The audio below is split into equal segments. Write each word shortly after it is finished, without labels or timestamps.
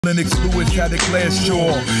Lennox Lewis had a glass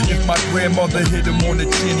jaw. If my grandmother hit him on the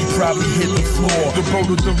chin, he probably hit the floor.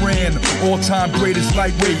 Roberto Duran, all-time greatest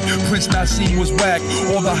lightweight. Prince Nassim was whack,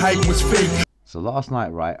 all the hype was fake. So last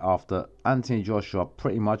night, right after Anthony Joshua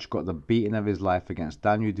pretty much got the beating of his life against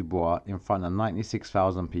Daniel Dubois in front of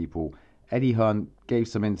 96,000 people, Eddie Hearn gave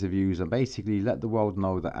some interviews and basically let the world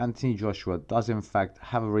know that Anthony Joshua does in fact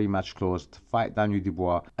have a rematch clause to fight Daniel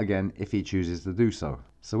Dubois again if he chooses to do so.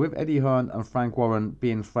 So with Eddie Hearn and Frank Warren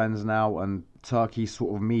being friends now and Turkey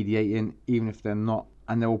sort of mediating, even if they're not,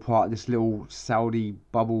 and they're all part of this little Saudi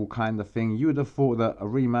bubble kind of thing, you would have thought that a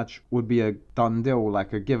rematch would be a done deal,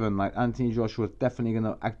 like a given. Like Anthony Joshua is definitely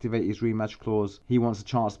going to activate his rematch clause. He wants a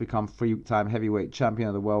chance to become three-time heavyweight champion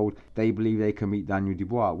of the world. They believe they can beat Daniel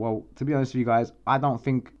Dubois. Well, to be honest with you guys, I don't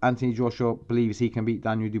think Anthony Joshua believes he can beat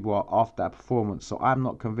Daniel Dubois after that performance. So I'm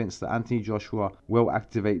not convinced that Anthony Joshua will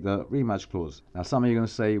activate the rematch clause. Now some of you are going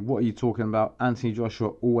to say, what are you talking about? Anthony Joshua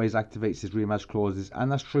always activates his rematch clauses.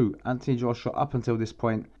 And that's true. Anthony Joshua, up until this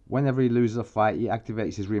point, whenever he loses a fight, he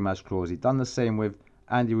activates his rematch clause. He done the same with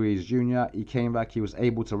Andy Ruiz Jr. He came back, he was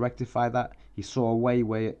able to rectify that. He saw a way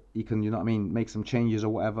where he can, you know what I mean, make some changes or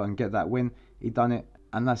whatever and get that win. He done it,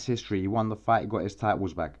 and that's history. He won the fight, he got his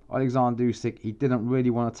titles back. Alexander Usyk, he didn't really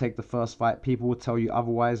want to take the first fight. People will tell you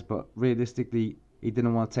otherwise, but realistically, he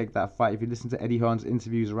didn't want to take that fight. If you listen to Eddie Hearn's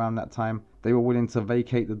interviews around that time, they were willing to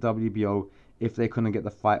vacate the WBO if they couldn't get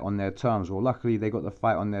the fight on their terms. Well, luckily they got the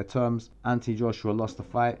fight on their terms. Anthony Joshua lost the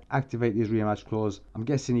fight, activated his rematch clause. I'm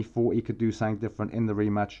guessing he thought he could do something different in the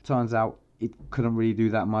rematch. Turns out he couldn't really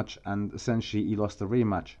do that much, and essentially he lost the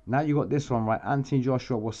rematch. Now you got this one, right? Anthony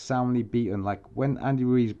Joshua was soundly beaten. Like when Andy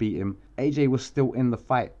Ruiz beat him, AJ was still in the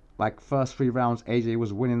fight. Like first 3 rounds, AJ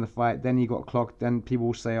was winning the fight. Then he got clocked. Then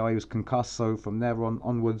people say, oh, he was concussed. So from there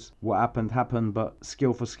onwards, what happened. But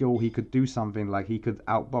skill for skill, he could do something. Like he could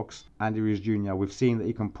outbox Andy Ruiz Jr. We've seen that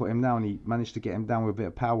he can put him down. He managed to get him down with a bit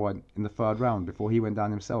of power in the 3rd round before he went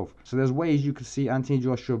down himself. So there's ways you could see Anthony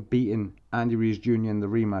Joshua beating Andy Ruiz Jr. in the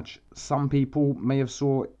rematch. Some people may have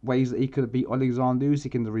saw ways that he could have beat Alexander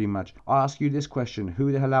Usyk in the rematch. I ask you this question: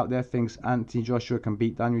 who the hell out there thinks Anthony Joshua can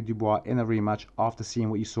beat Daniel Dubois in a rematch after seeing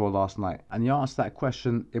what you saw last night? And the answer to that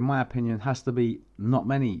question, in my opinion, has to be not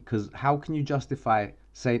many. Because how can you justify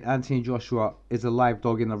saying Anthony Joshua is a live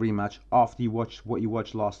dog in a rematch after you watched what you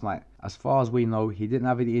watched last night? As far as we know, he didn't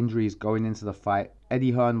have any injuries going into the fight.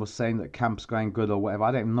 Eddie Hearn was saying that camp's going good or whatever.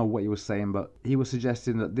 I don't even know what he was saying, but he was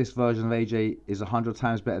suggesting that this version of AJ is 100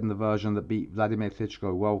 times better than the version that beat Vladimir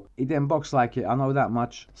Klitschko. Well, he didn't box like it, I know that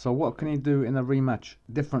much. So what can he do in a rematch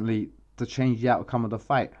differently to change the outcome of the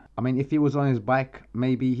fight? I mean, if he was on his bike,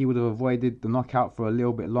 maybe he would have avoided the knockout for a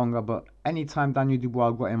little bit longer, but anytime Daniel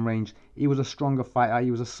Dubois got in range, he was a stronger fighter,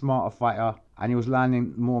 he was a smarter fighter, and he was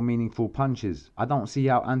landing more meaningful punches. I don't see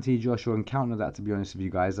how Anthony Joshua can counter that, to be honest with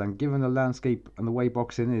you guys, and given the landscape and the way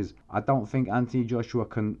boxing is, I don't think Anthony Joshua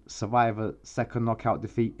can survive a 2nd knockout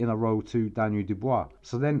defeat in a row to Daniel Dubois.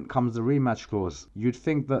 So then comes the rematch clause. You'd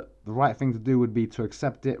think that the right thing to do would be to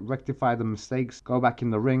accept it, rectify the mistakes, go back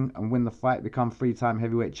in the ring and win the fight, become 3-time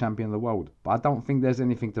heavyweight champion of the world. But I don't think there's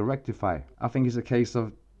anything to rectify. I think it's a case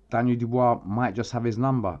of Daniel Dubois might just have his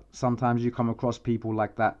number. Sometimes you come across people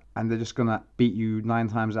like that and they're just going to beat you 9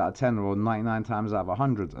 times out of 10 or 99 times out of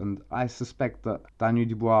 100. And I suspect that Daniel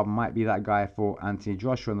Dubois might be that guy for Anthony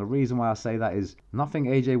Joshua. And the reason why I say that is nothing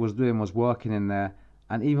AJ was doing was working in there.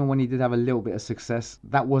 And even when he did have a little bit of success,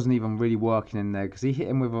 that wasn't even really working in there, because he hit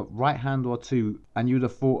him with a right hand or two and you'd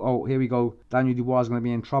have thought, oh, here we go, Daniel Dubois is going to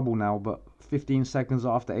be in trouble now. But 15 seconds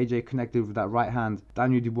after AJ connected with that right hand,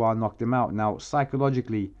 Daniel Dubois knocked him out. Now,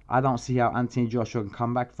 psychologically, I don't see how Anthony Joshua can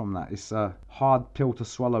come back from that. It's a hard pill to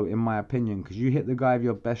swallow, in my opinion, because you hit the guy with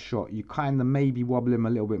your best shot, you kind of maybe wobble him a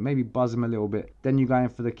little bit, maybe buzz him a little bit, then you go in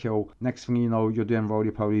for the kill. Next thing you know, you're doing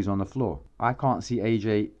roly-polies on the floor. I can't see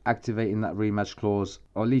AJ activating that rematch clause,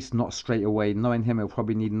 or at least not straight away. Knowing him, he'll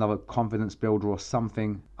probably need another confidence builder or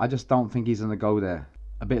something. I just don't think he's going to go there.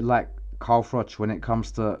 A bit like Carl Froch when it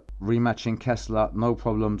comes to rematching Kessler, no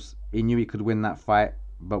problems. He knew he could win that fight,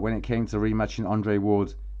 but when it came to rematching Andre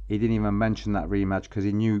Ward, he didn't even mention that rematch because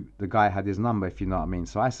he knew the guy had his number, if you know what I mean.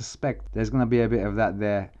 So I suspect there's going to be a bit of that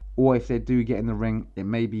there. Or if they do get in the ring, it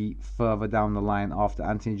may be further down the line after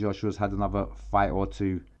Anthony Joshua's had another fight or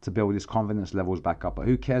two to build his confidence levels back up. But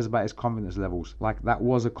who cares about his confidence levels? Like, that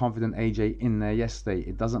was a confident AJ in there yesterday.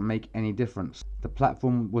 It doesn't make any difference. The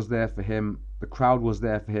platform was there for him. The crowd was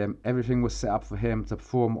there for him. Everything was set up for him to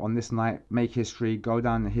perform on this night, make history, go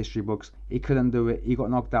down in the history books. He couldn't do it. He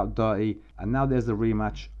got knocked out dirty. And now there's the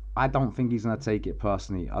rematch. I don't think he's going to take it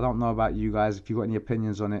personally. I don't know about you guys. If you've got any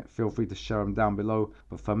opinions on it, feel free to share them down below.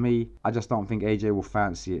 But for me, I just don't think AJ will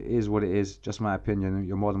fancy it. It is what it is. Just my opinion.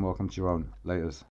 You're more than welcome to your own. Laters.